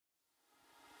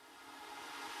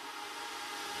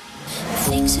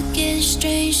Things are getting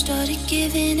strange, started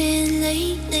giving in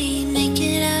lately.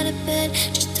 Making out of bed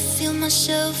just to feel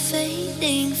myself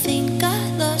fading. Think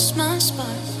I lost my spark.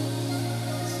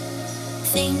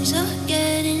 Things are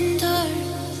getting dark.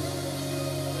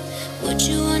 Would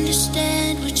you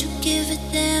understand? Would you give a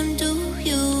damn? Do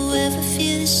you ever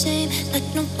feel the same? Like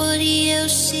nobody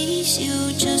else sees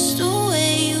you just the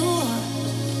way you are.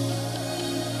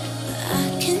 But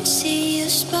I can see a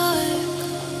spark.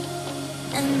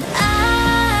 And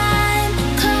I'm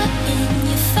caught in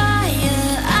your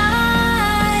fire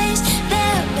eyes.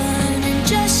 They're burning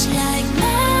just like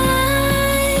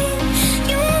mine.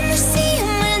 You wanna see 'em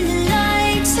when the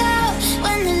lights out.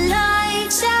 When the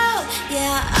lights out.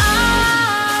 Yeah,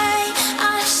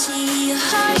 I see your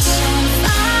heart's on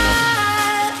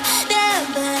fire. They're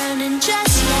burning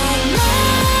just like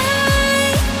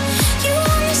mine. You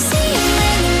wanna see 'em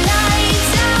when the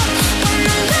lights out. When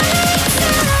the lights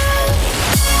out.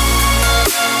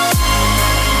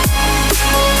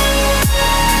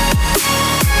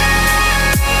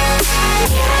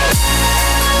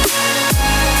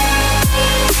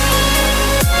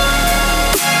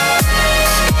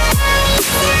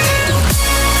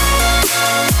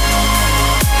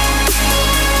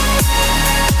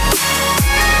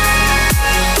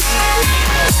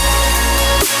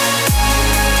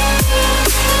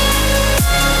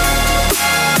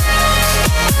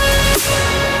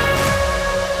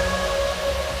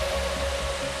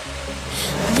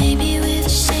 Maybe we're the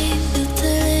same, built a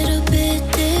little bit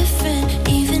different.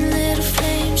 Even little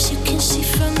flames you can see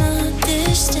from a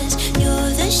distance.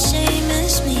 You're the same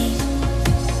as me.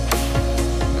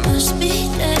 Must be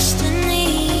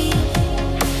destiny.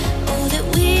 Oh, that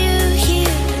we're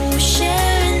here and we're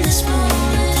sharing this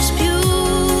moment. There's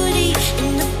beauty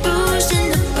in the bruised and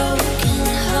the broken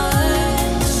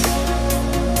hearts.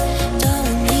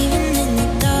 Darling, even in the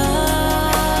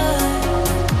dark.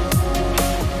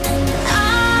 And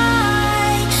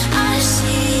I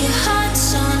see your heart's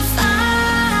on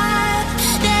fire.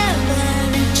 They're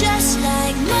burning just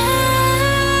like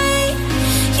mine.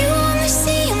 You only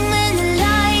see 'em when the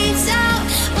lights out.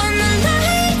 When the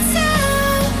lights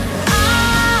out.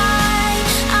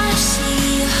 I see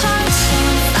your heart's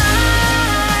on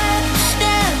fire.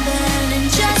 They're burning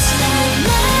just like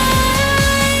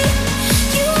mine.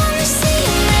 You only see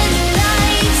 'em when the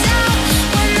lights out.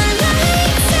 When the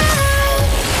lights out.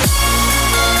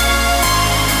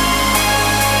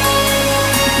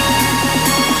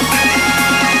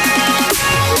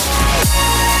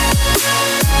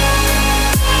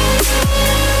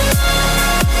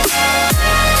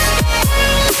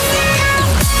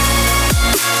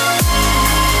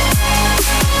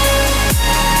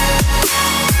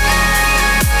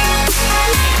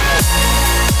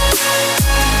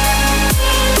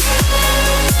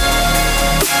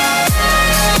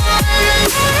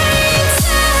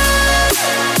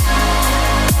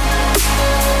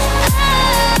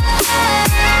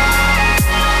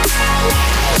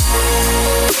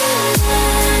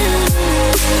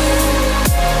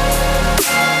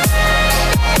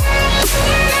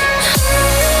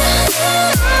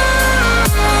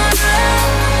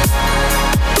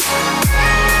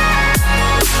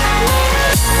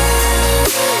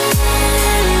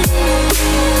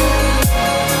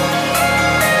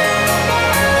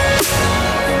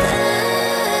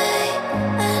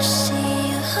 I see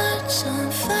your heart's on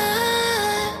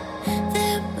fire.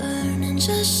 They're burning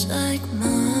just like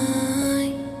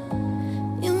mine.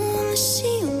 You wanna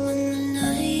see 'em when the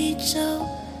lights out.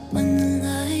 When the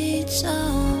lights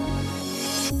out.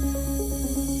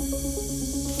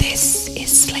 This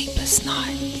is Sleepless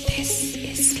Night. This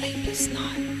is Sleepless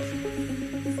Night.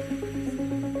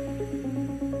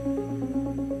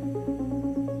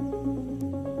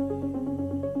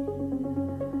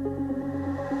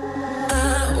 I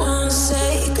won't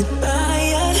say goodbye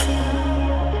yet.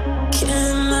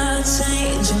 Can I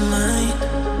change your mind?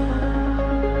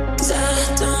 'Cause I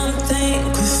don't think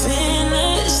we're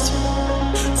finished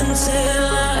until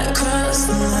I cross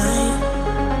the line.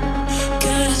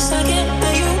 'Cause I can't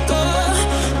let you go.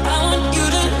 I want you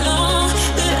to know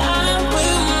that I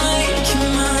will make you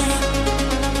mine.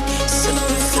 So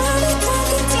if I look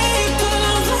like a deeper,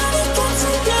 I wanna get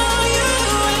to know you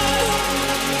well.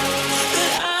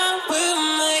 That I will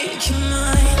make you mine.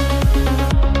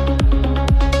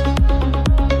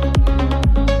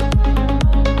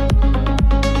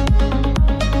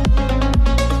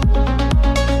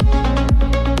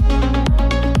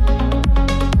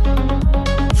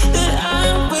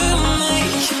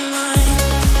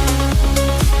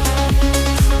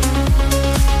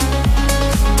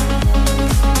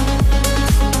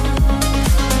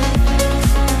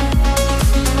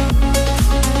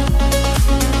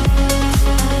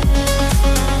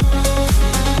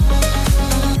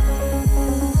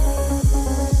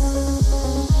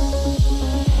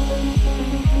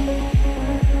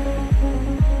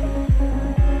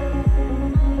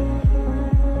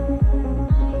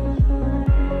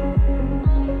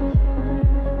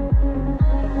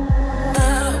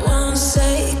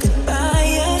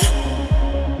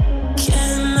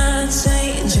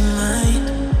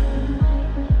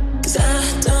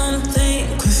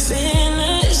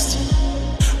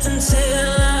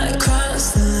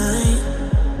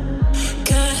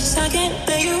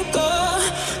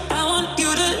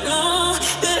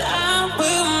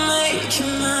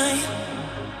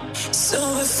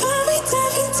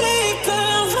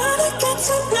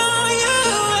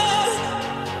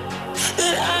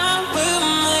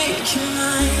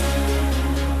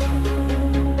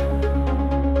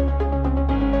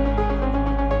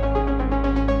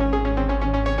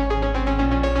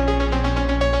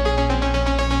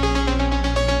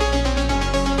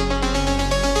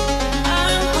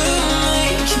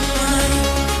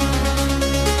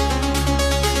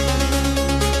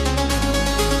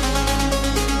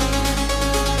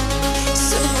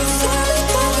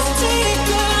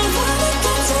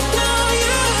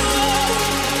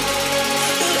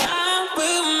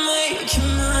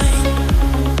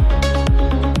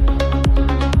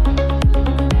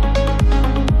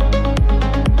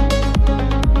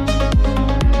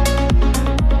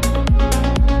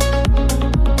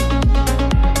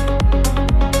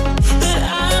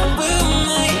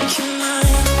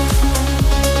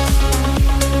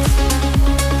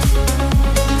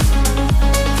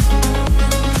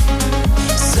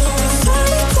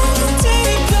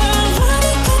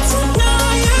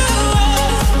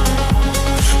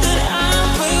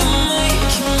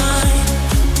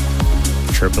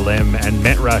 and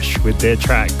Metrush with their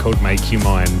track called Make You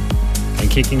Mine. And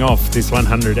kicking off this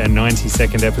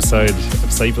 192nd episode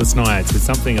of Sleepless Nights with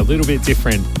something a little bit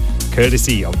different,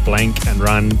 courtesy of Blanke and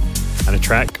RUNN, and a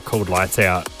track called Lights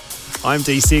Out. I'm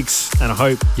D6 and I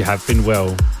hope you have been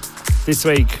well. This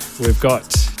week we've got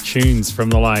tunes from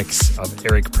the likes of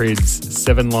Prydz,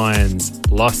 Seven Lions,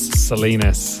 Lost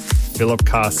Salinas, Phillip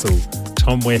Castle,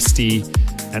 Tom Westy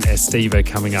and Estiva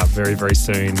coming up very, very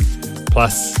soon.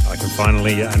 Plus, I can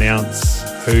finally announce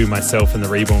who myself and the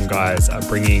Reborn guys are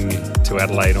bringing to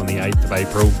Adelaide on the 8th of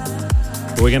April.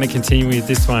 But we're going to continue with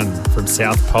this one from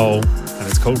South Pole, and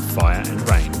it's called Fire and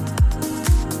Rain.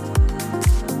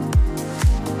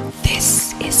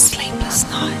 This is Sleepless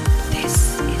Night.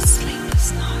 This is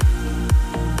Sleepless Night.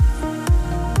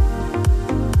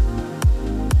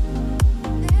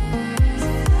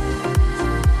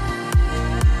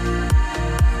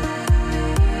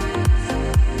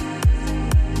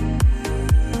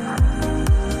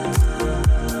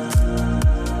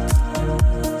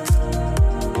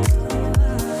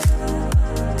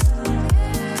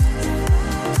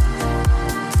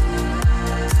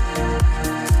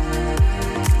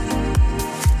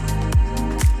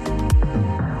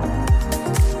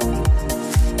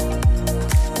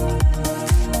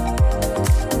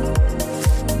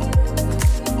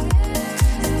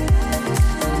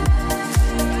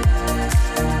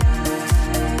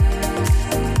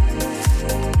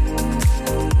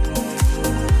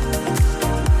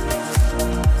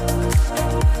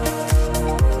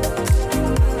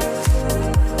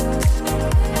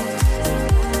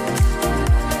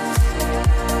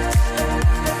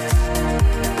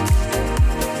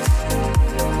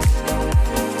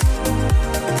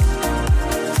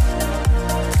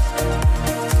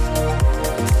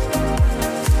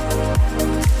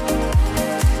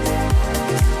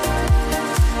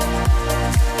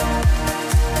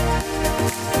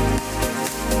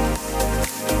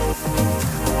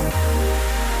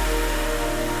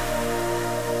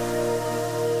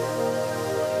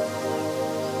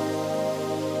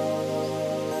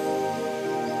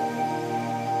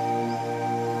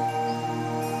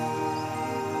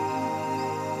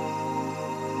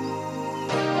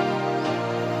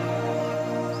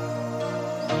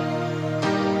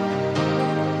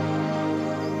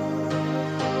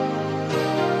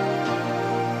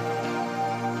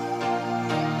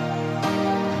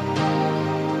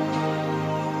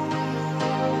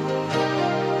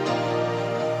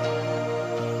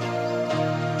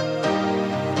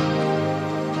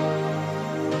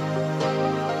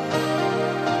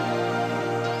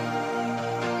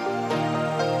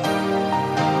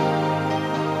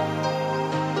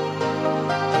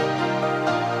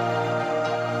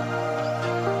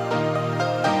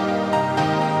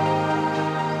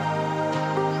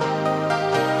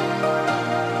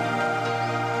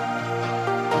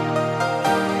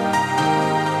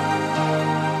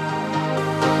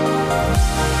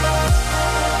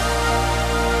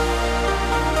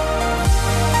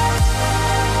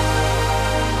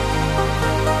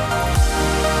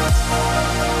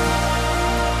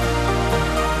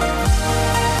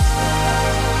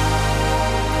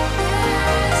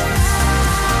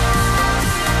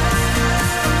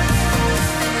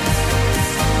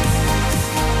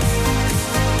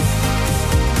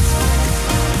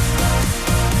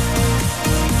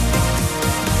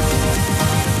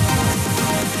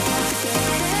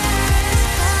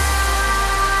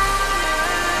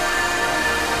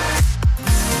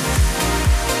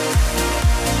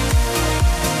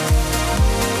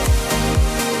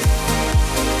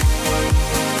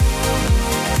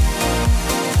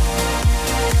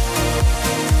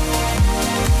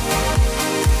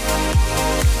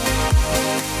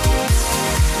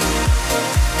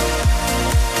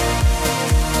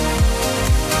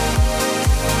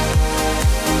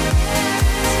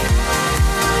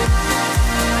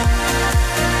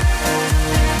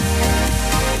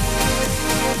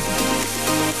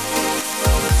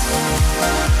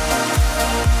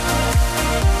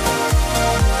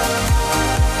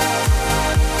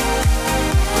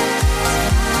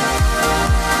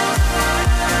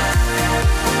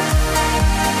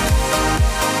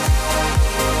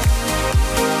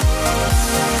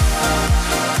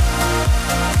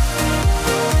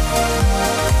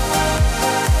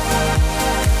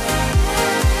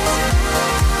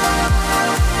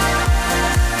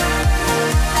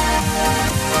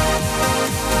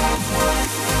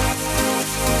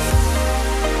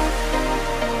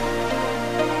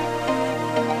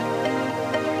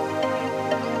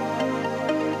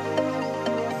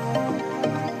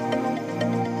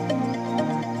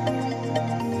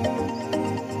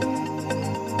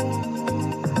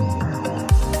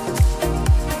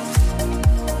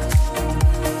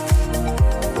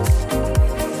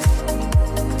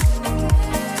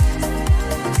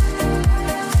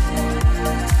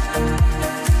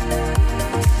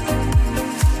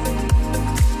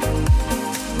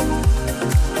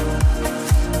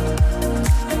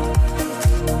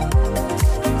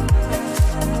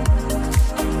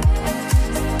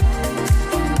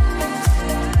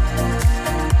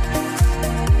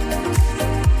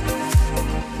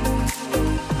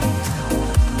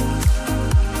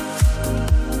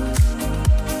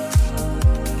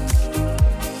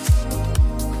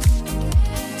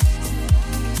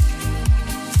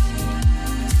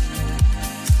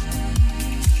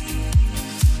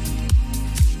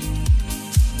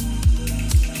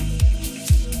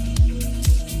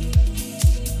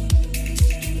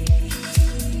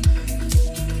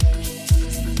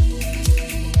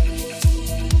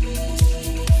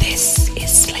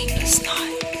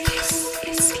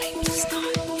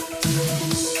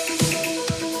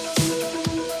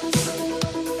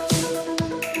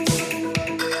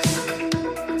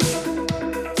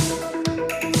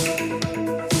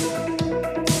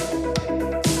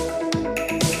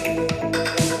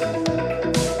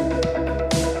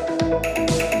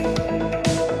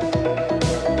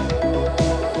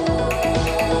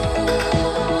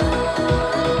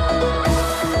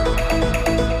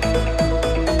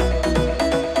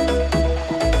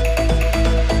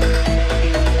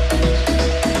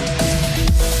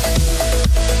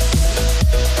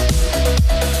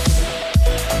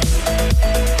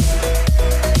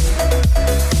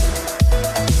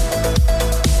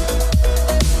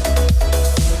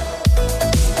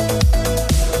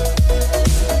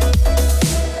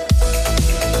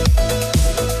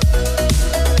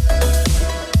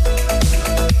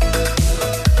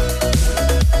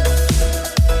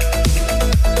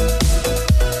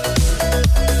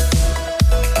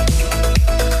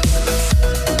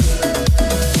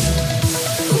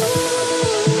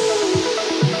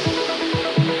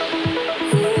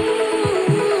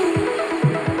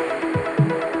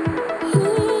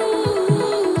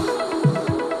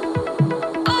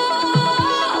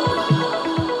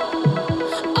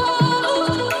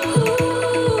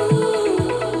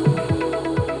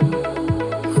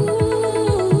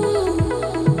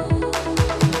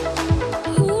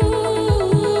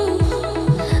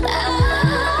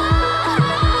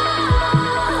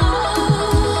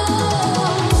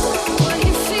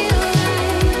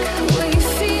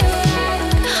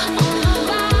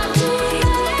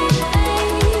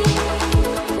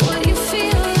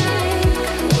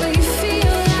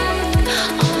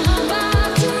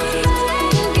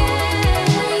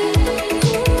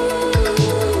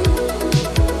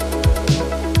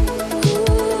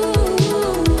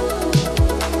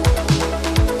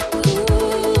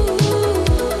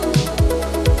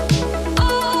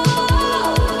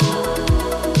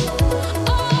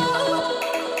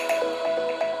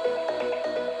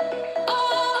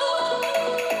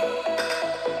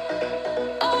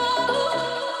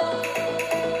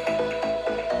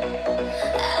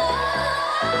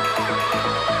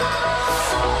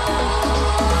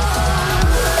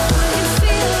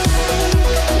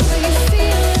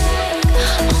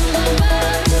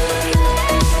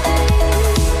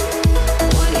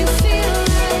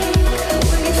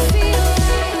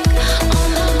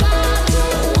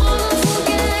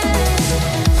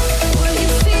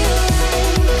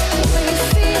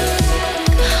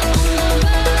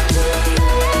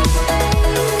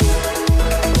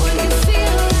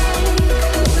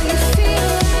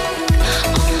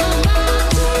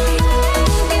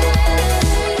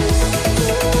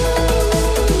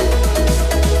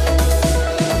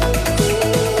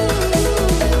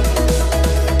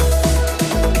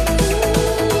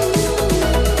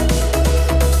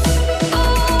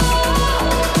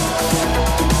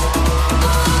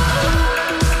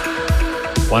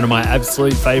 one of my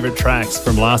absolute favourite tracks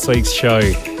from last week's show.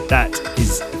 That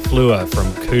is Fluor from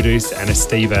Kudus and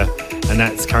Estiva, and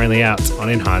that's currently out on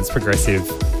Enhanced Progressive.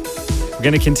 We're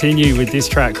going to continue with this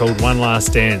track called One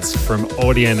Last Dance from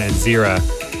Audien and XIRA.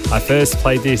 I first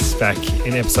played this back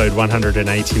in episode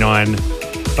 189,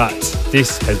 but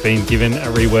this has been given a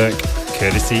rework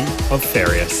courtesy of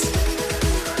Farius.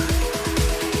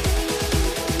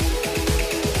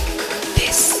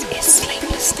 This is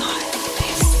Sleepless Night.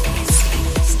 This is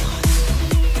Sleepless Night.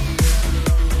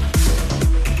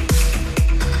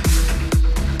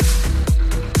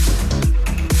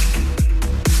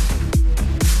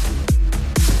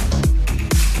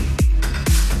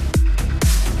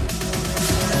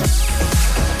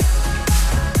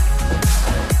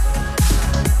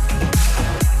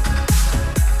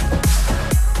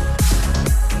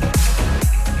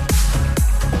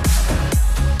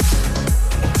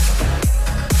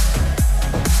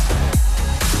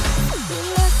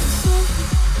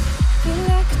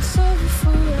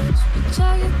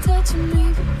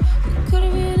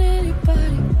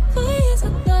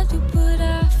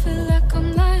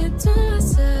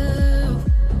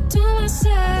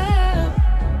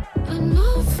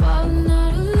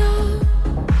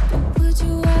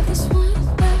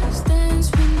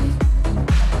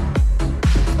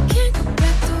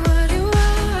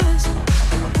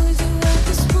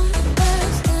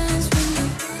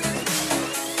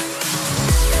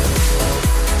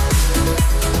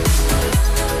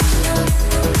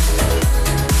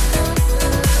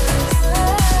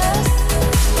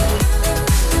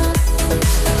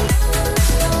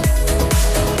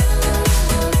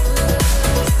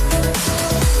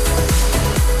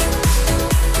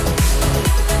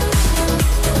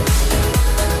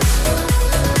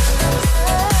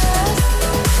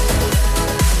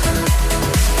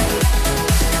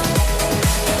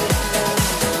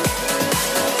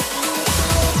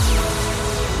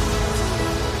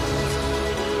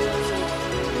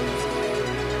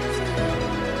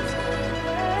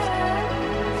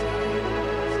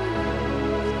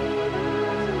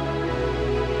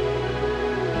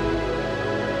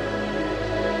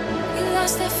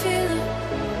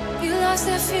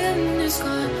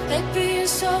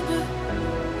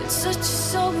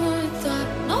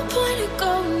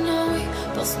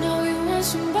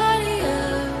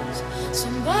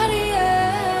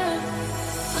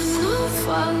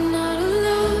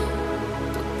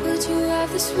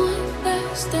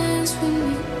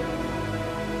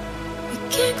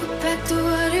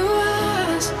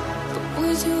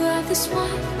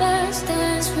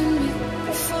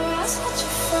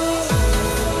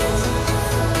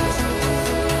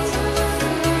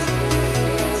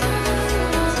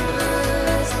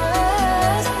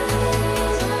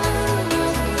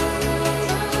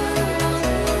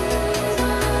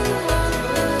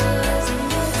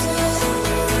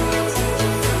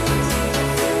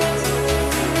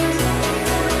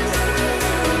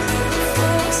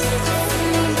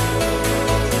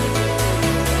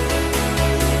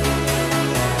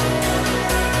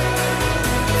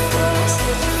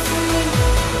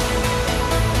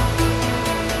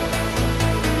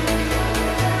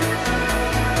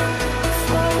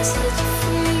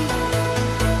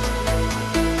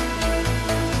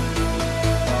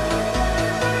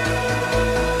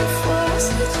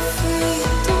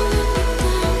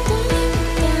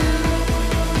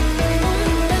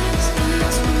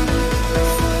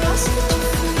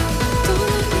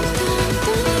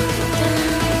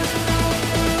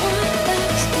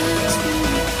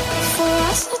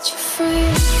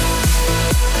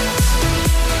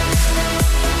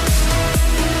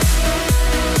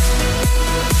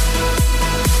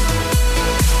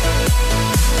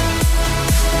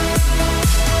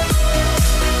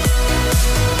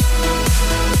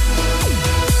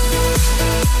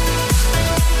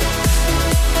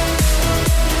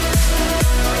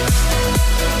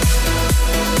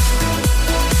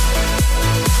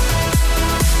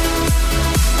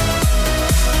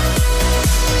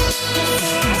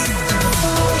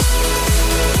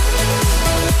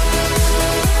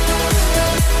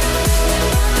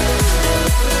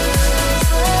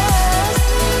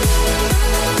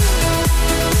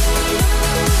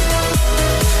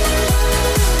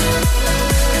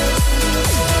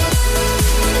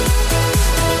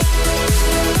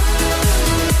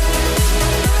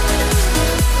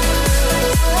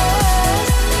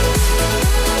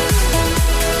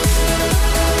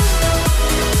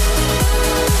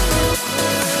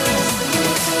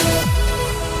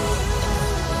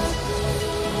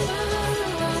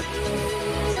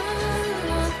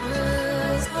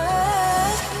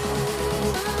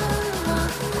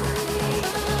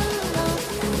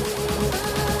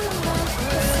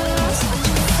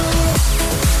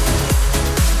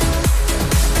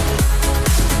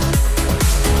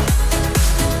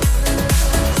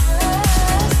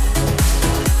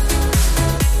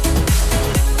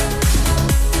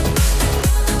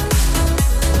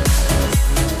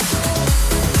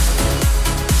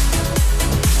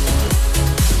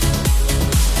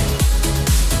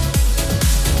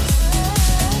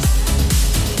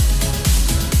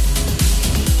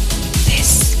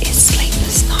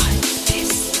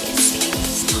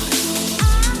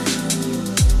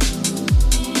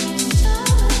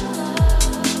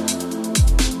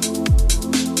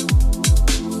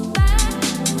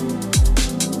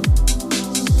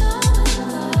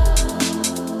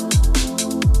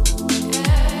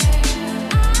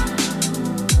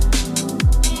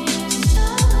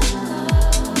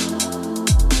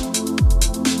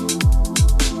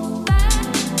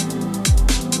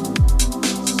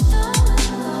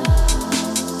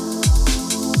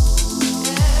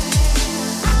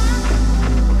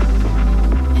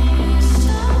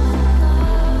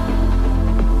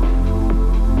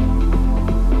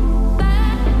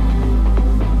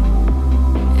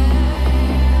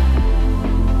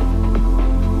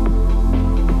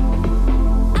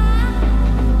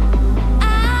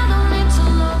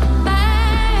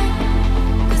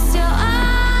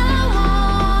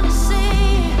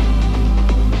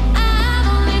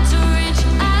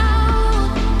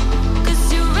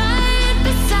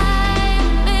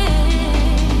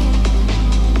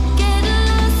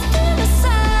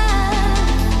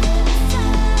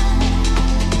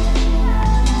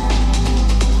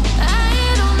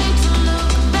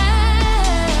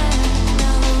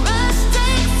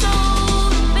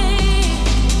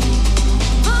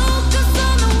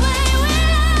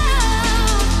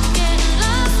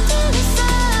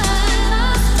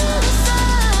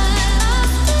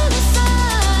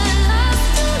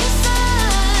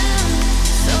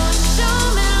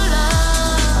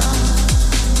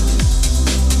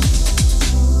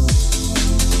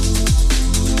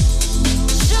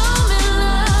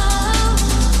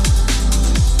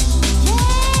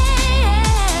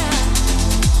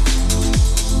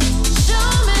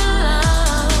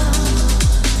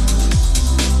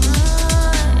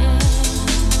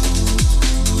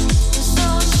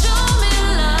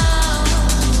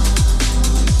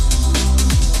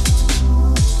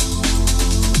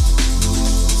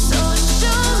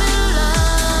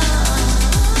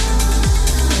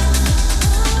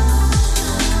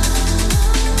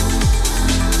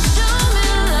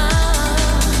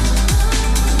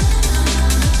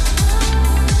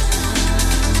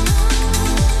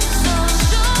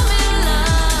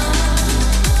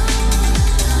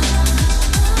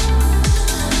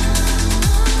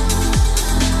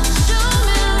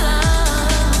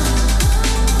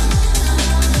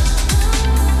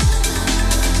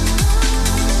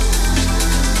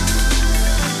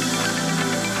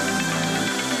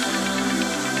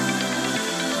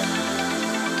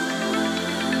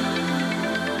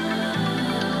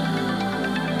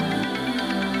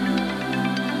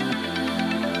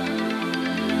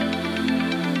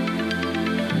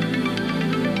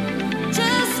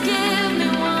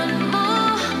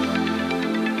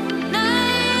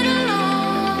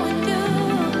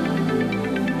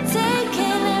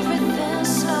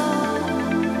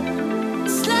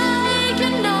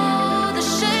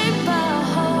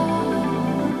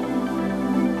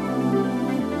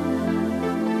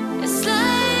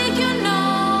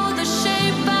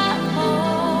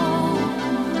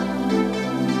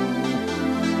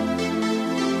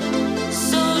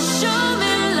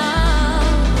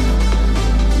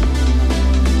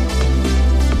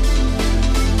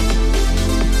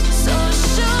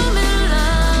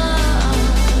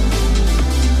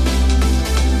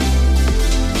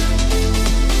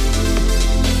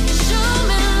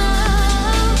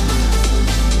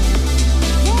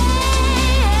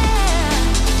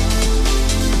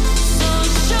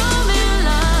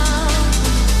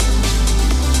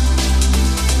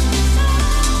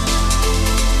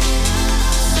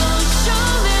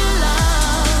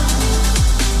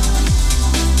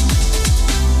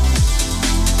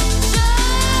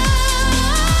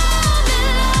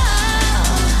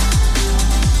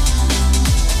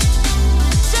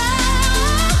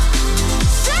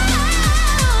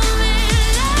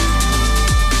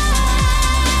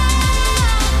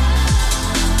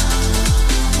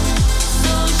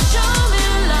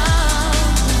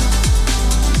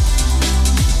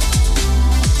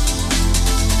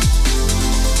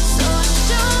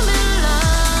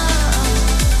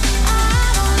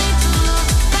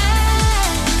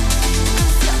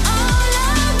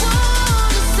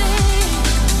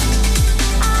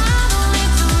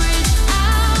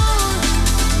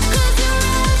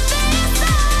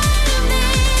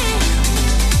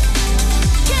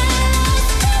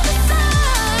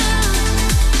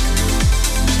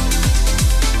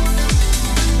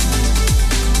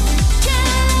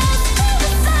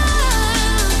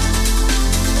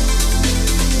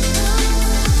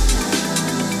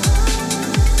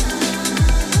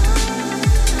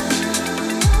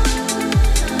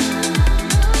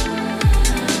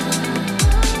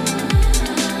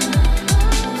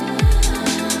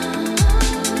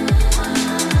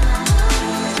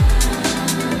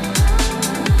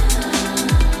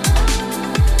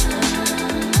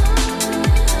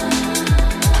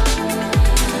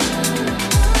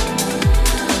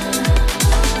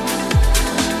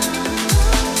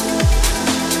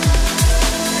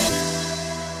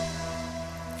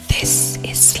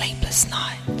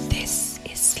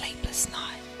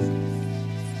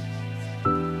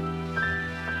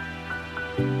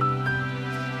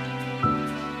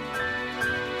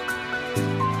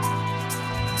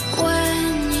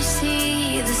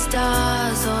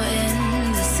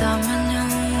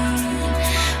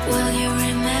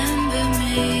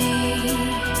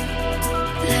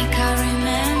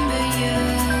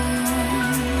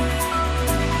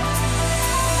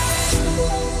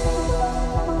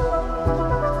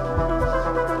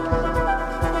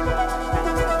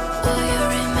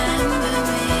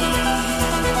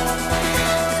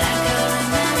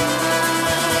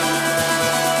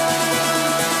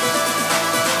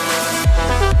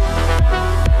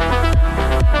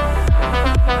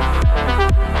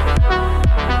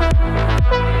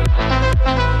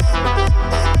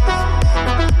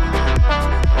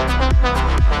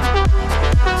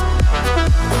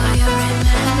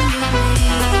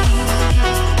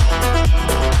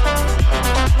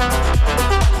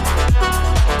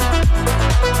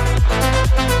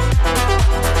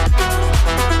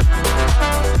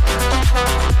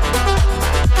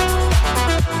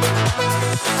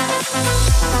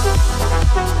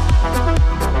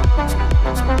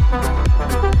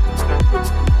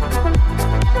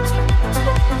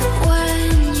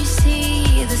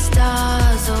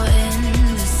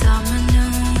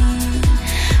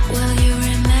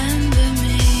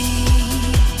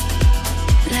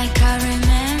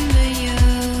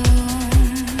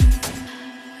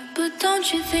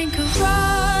 Don't you think of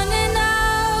running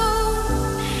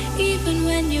out, even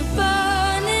when you're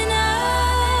burning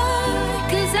out?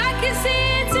 'Cause I can see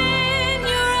it in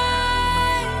your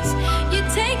eyes.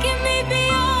 You're taking me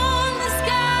beyond the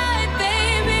sky,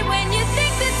 baby. When you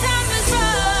think the time is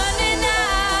running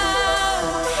out,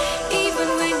 even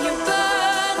when you're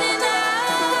burning out.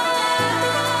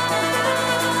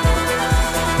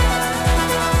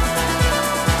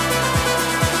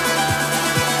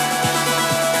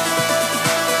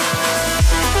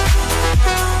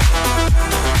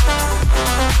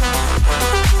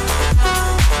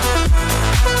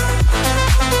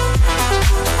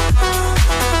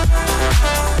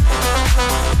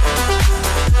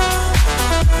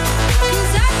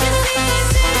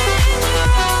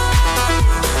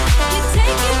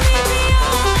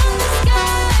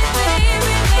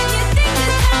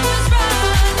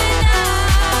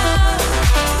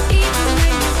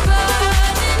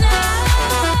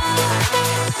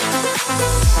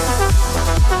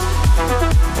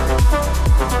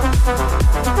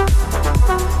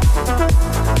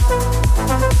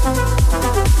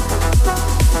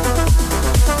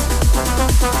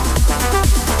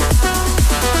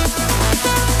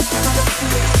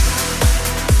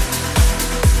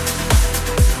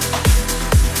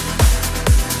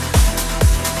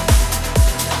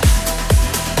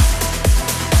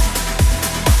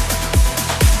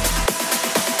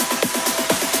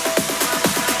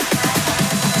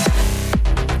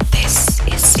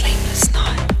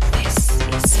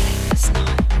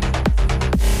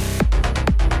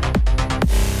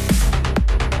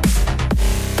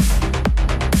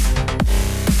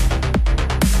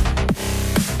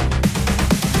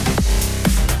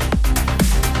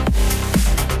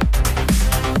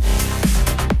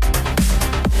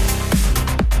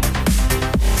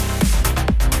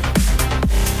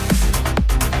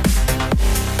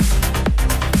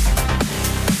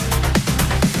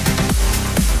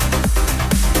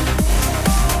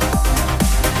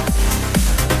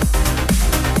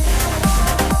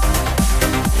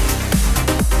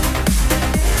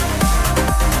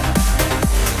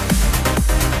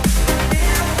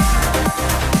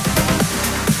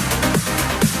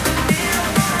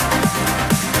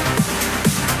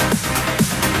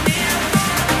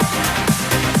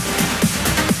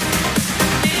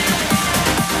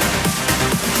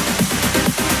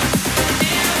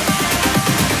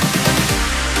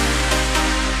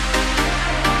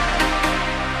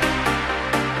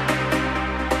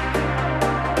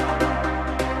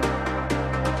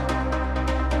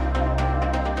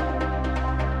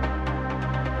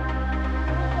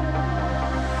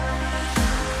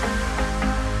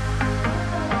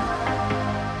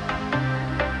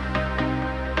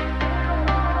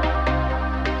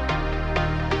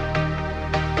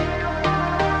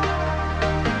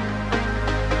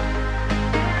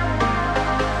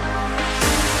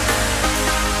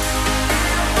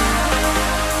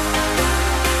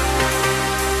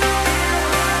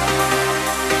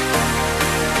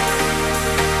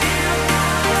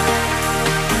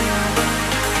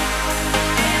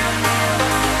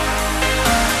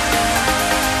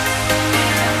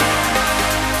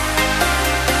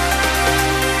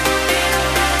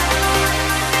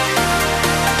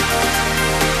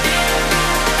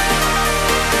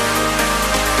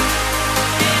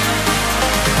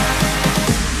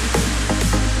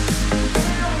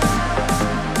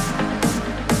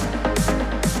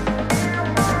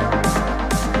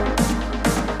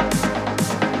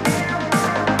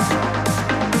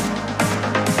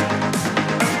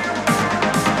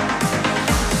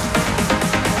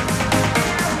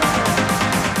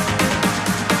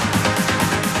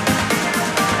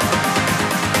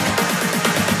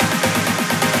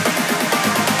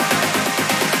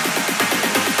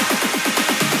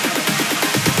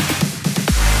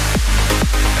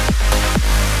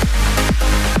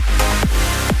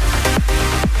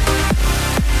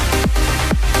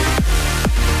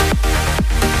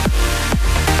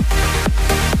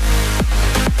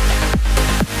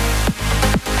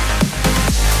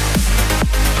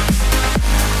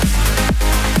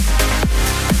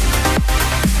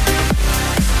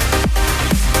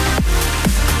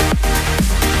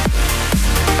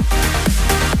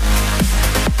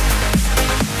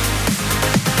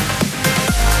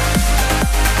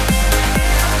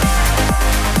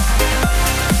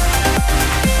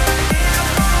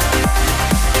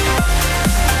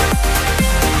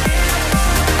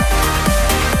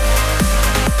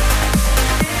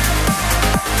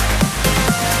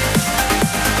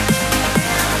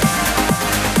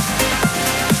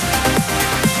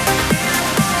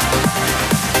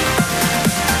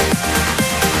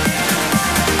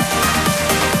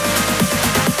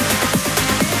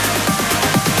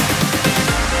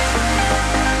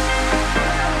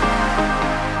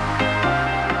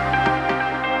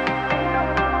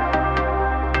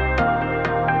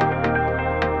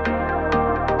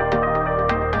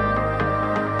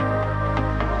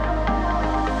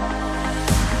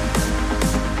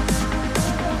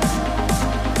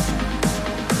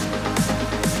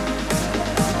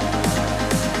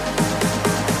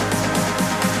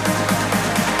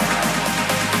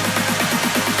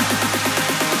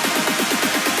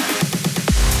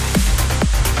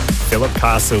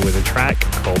 Phillip with a track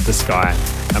called The Sky.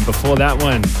 And before that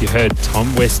one, you heard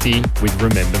Tom Westy with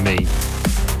Remember Me.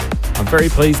 I'm very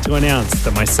pleased to announce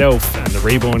that myself and the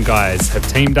Reborn guys have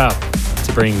teamed up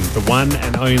to bring the one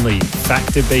and only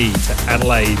Factor B to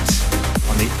Adelaide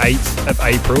on the 8th of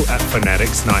April at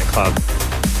Fanatics Nightclub.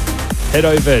 Head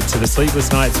over to the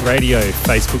Sleepless Nights Radio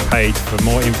Facebook page for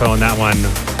more info on that one,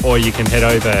 or you can head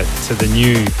over to the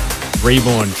new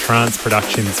Reborn Trance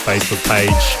Productions Facebook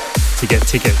page to get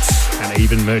tickets and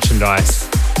even merchandise,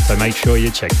 so make sure you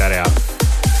check that out.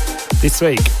 This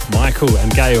week, Michael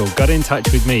and Gail got in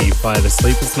touch with me via the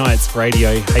Sleepless Nights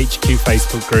Radio HQ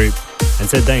Facebook group and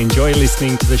said they enjoy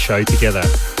listening to the show together.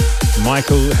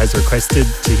 Michael has requested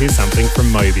to hear something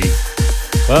from Moby.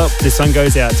 Well, this one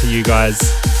goes out to you guys.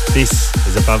 This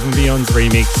is Above and Beyond's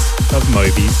remix of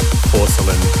Moby's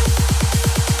Porcelain.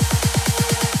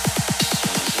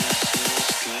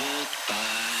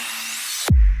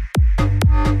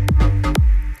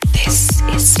 This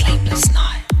is Sleepless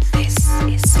Night. This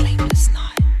is Sleepless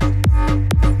Night.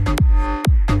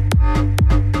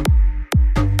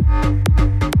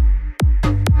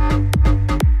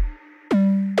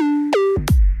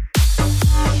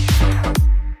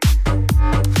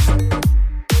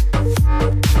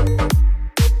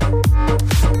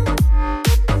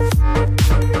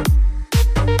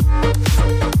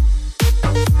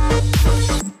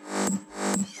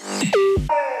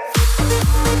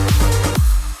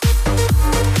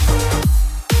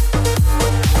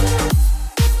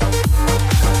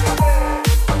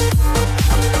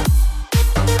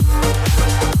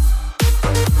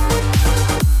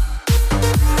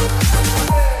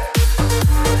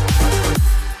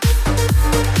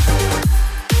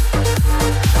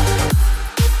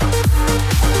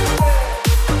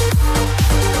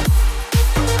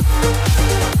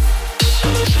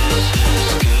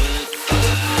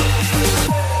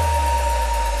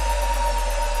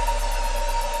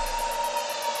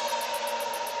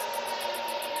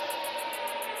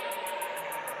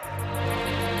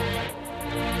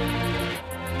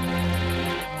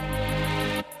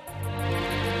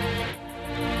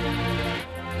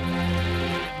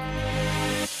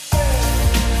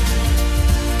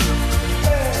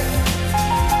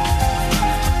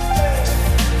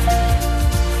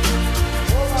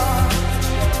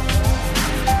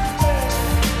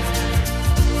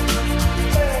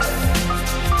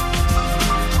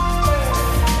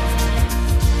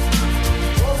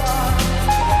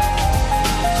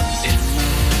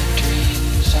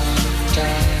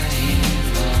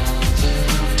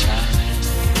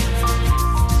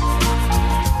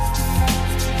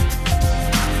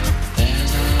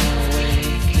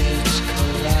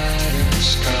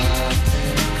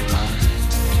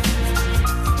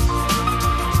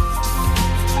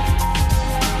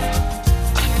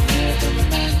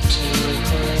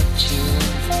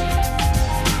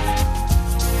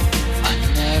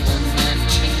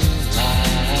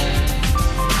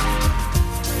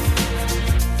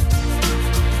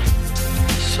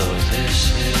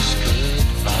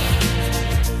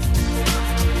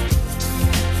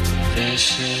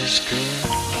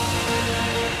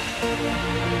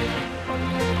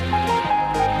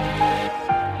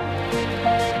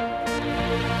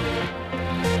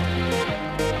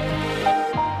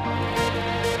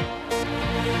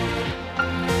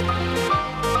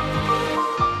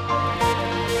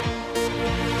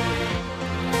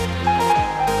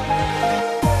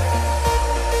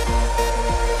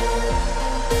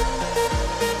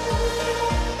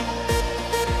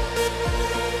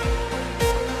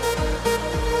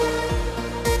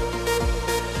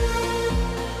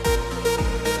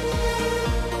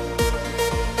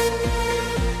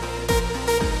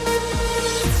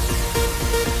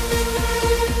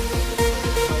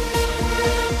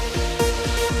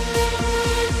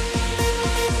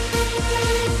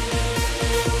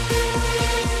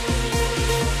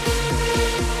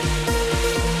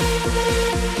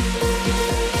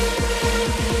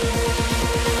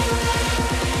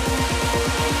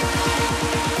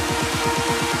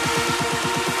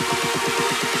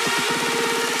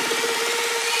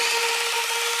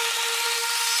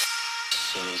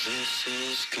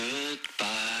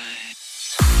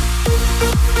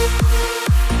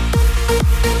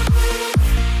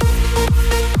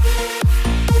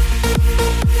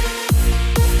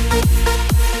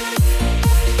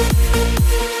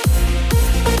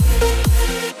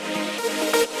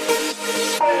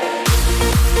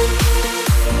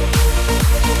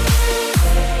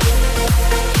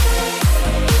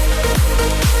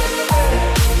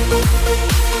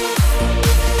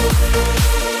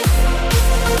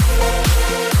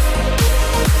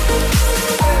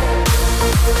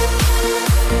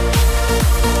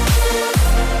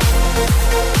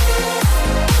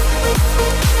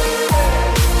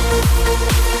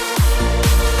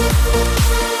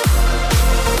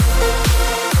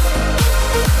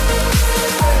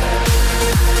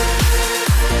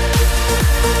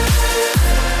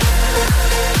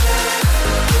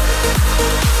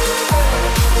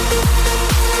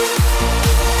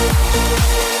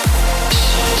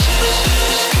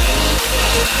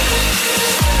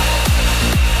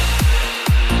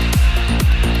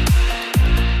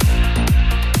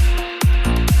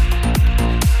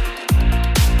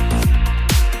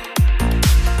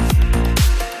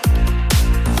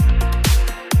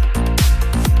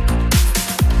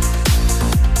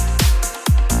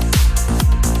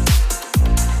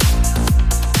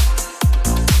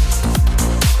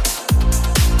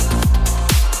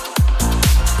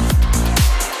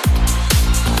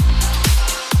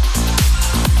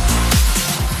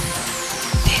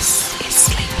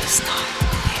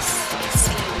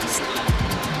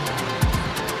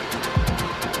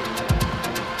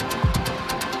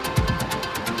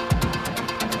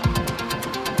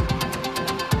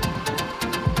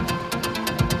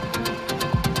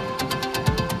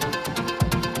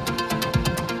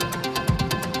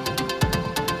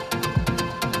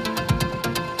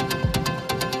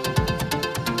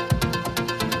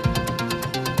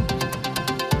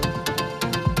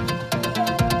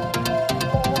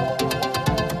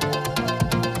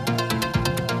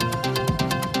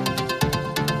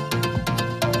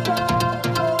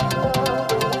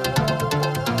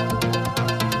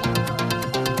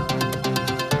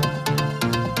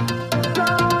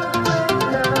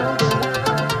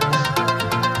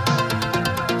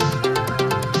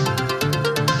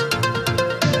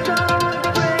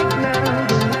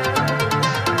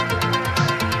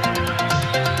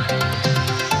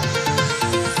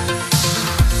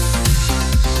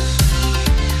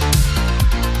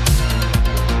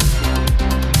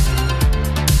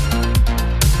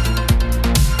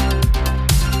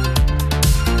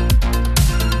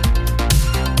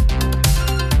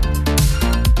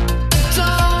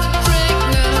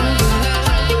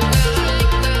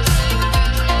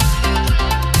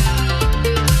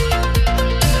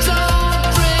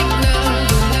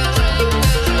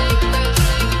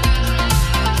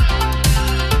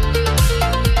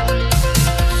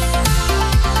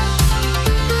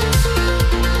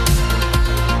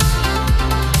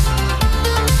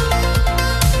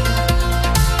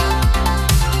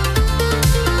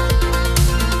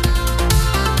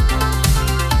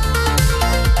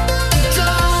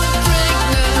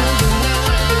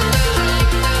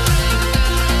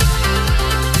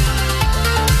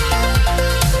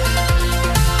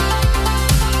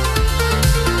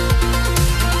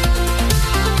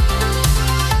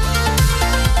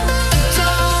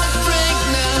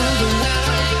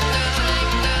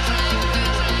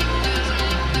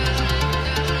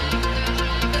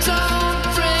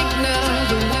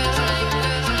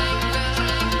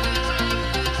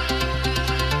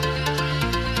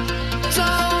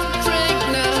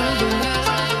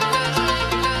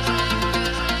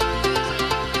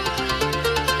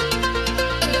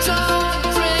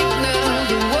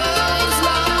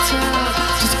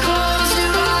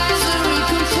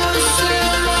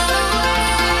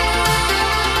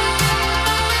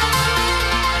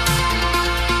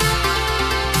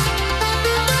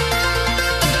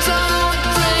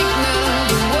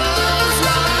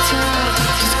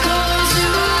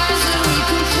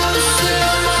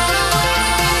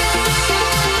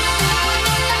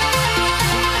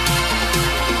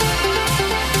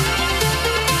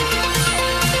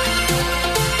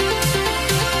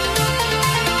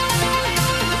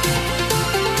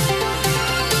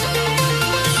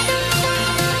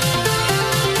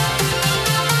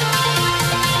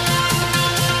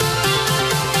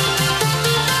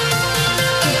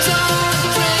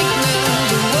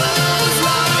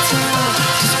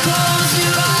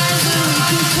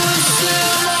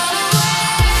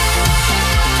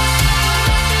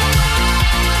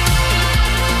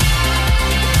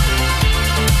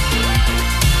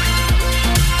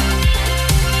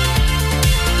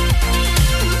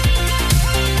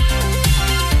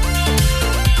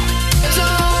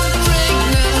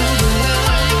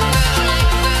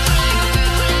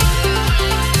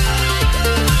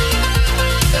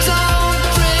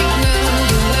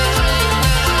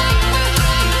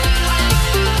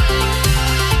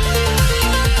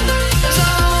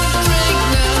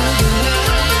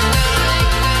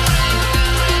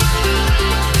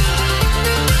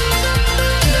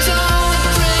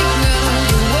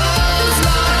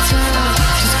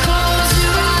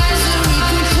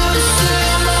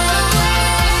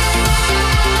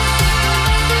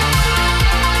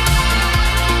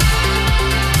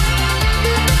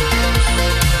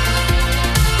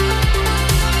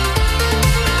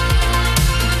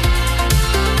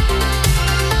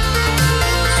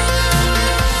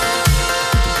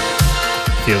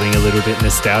 Feeling a little bit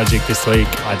nostalgic this week,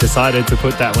 I decided to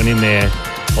put that one in there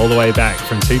all the way back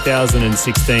from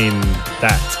 2016.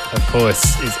 That, of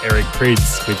course, is Eric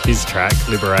Prydz with his track,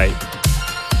 Liberate.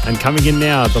 And coming in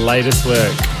now, the latest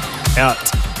work out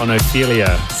on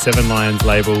Ophelia, Seven Lions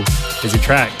label, is a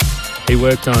track he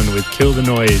worked on with Kill the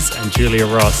Noise and Julia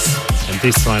Ross, and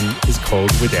this one is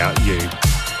called Without You.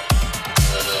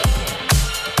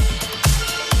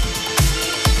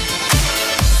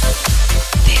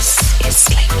 This is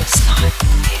Sleepless Night.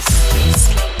 This is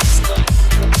Sleepless Night.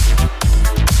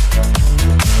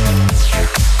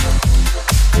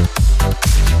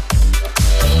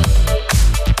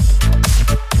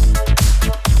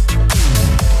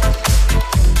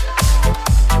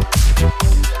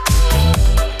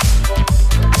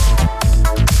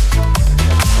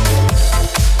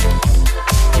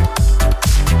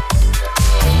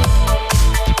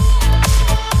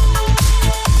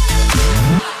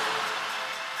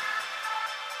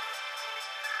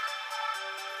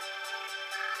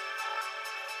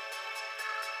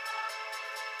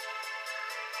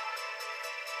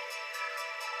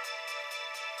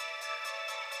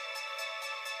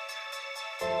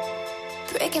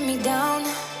 Breaking me down,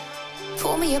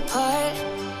 pull me apart,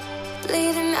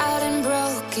 bleeding out and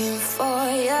broken for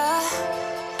ya.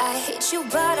 I hate you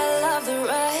but I love the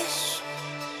rush.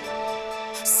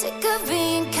 Sick of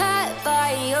being cut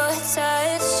by your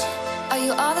touch. Are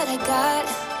you all that I got?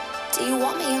 Do you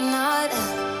want me or not?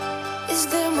 Is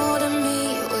there more to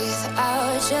me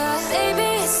without ya?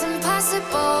 Baby, it's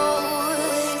impossible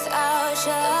without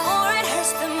ya. The more it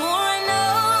hurts, the more I know.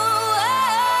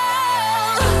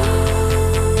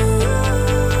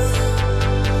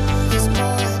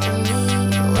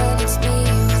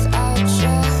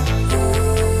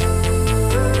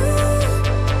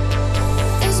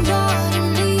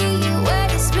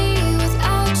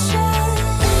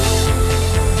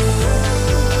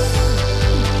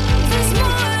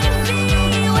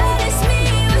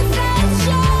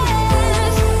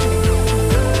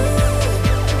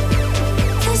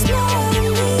 There's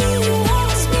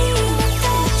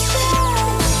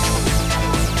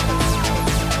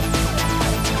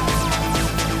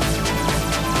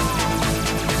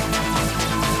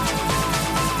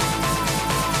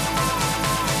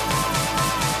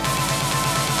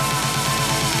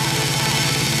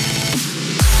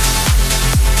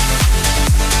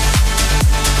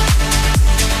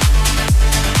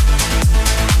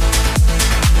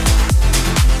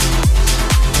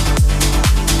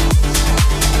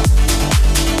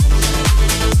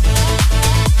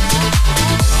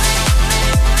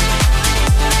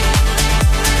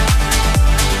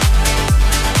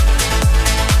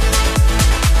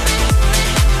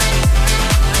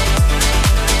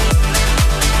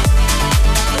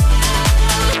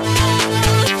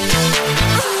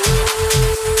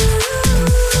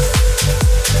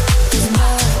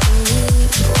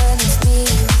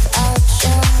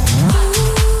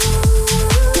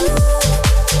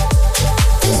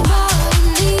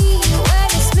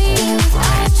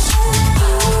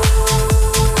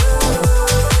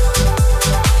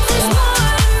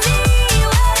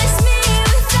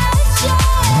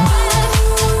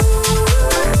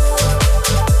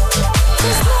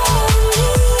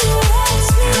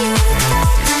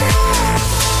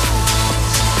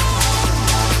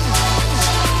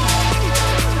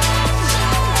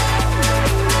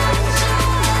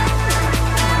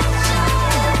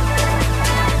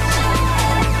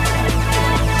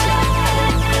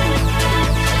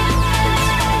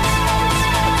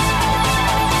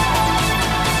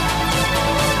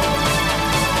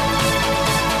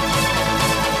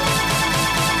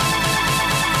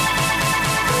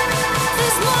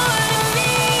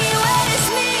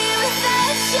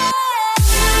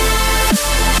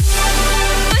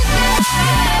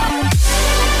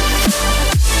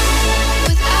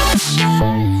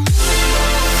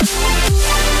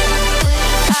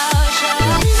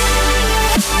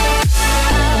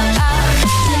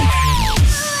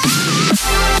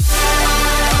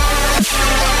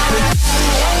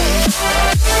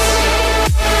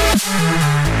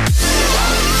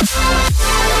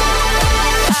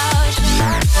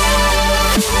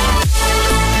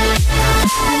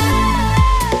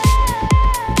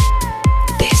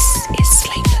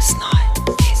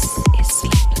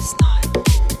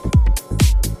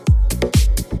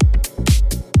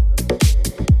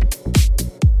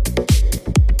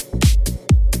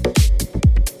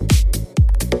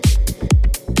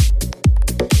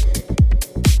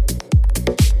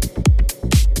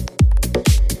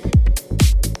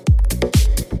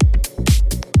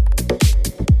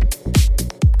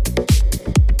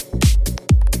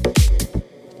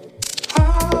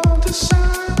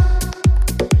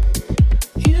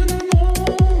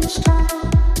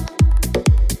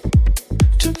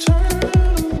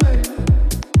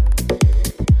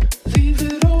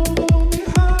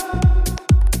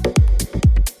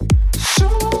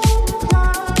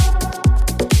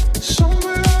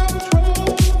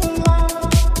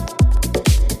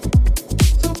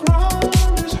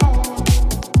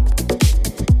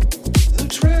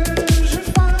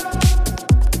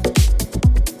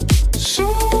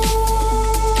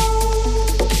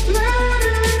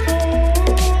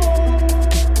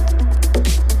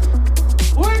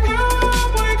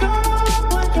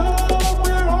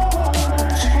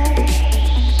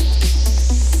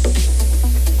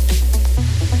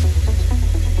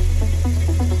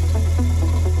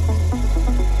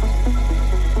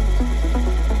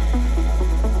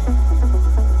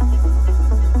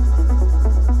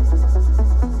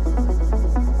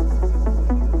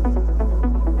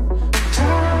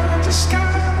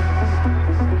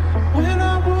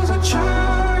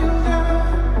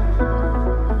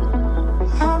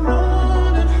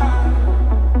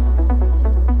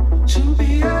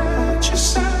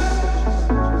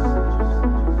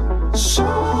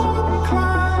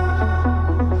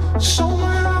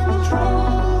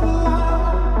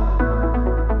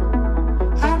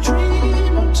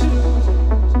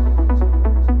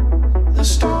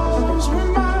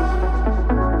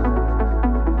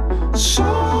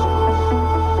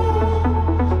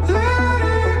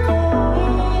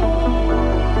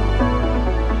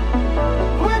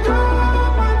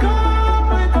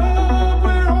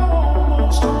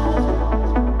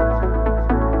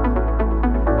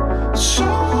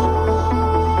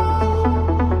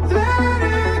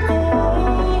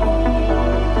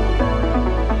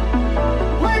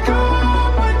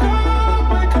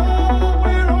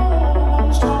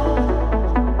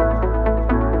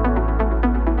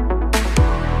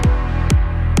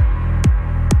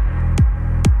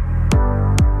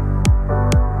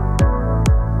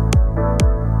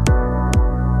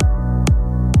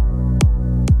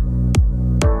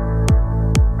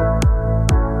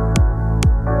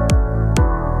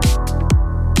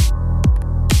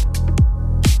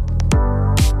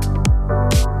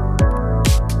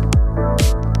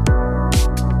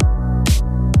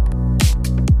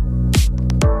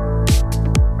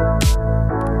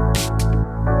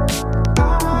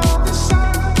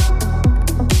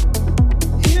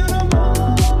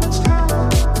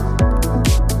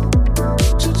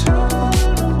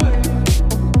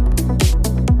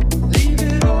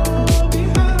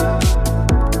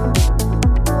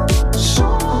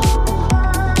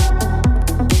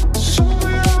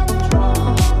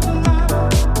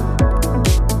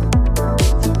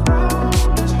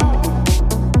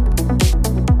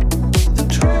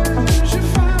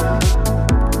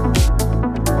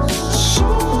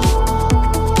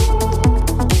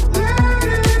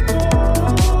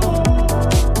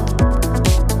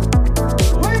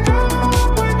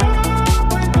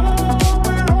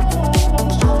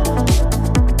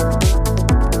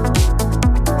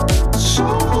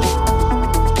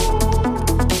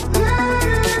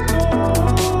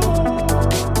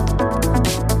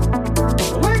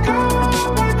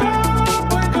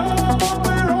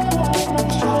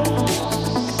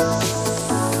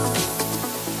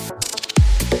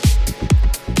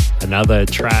another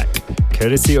track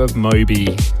courtesy of Moby.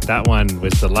 That one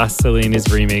was the last Salinas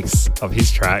remix of his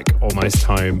track, Almost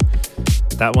Home.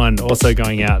 That one also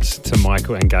going out to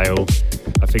Michael and Gail.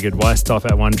 I figured why stop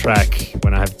at one track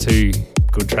when I have two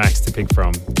good tracks to pick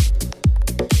from.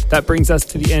 That brings us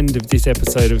to the end of this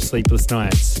episode of Sleepless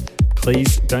Nights.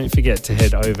 Please don't forget to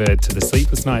head over to the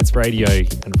Sleepless Nights Radio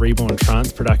and Reborn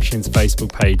Trance Productions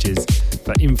Facebook pages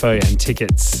for info and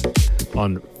tickets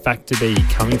on Factor B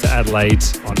coming to Adelaide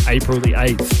on April the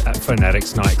 8th at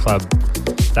Fanatics Nightclub.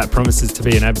 That promises to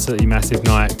be an absolutely massive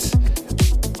night.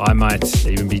 I might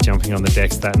even be jumping on the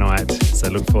decks that night, so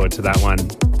look forward to that one.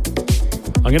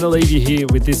 I'm going to leave you here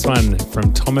with this one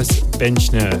from Thomas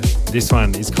Benscher. This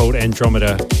one is called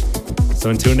Andromeda.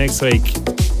 So until next week,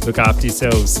 look after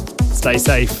yourselves, stay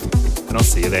safe, and I'll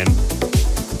see you then.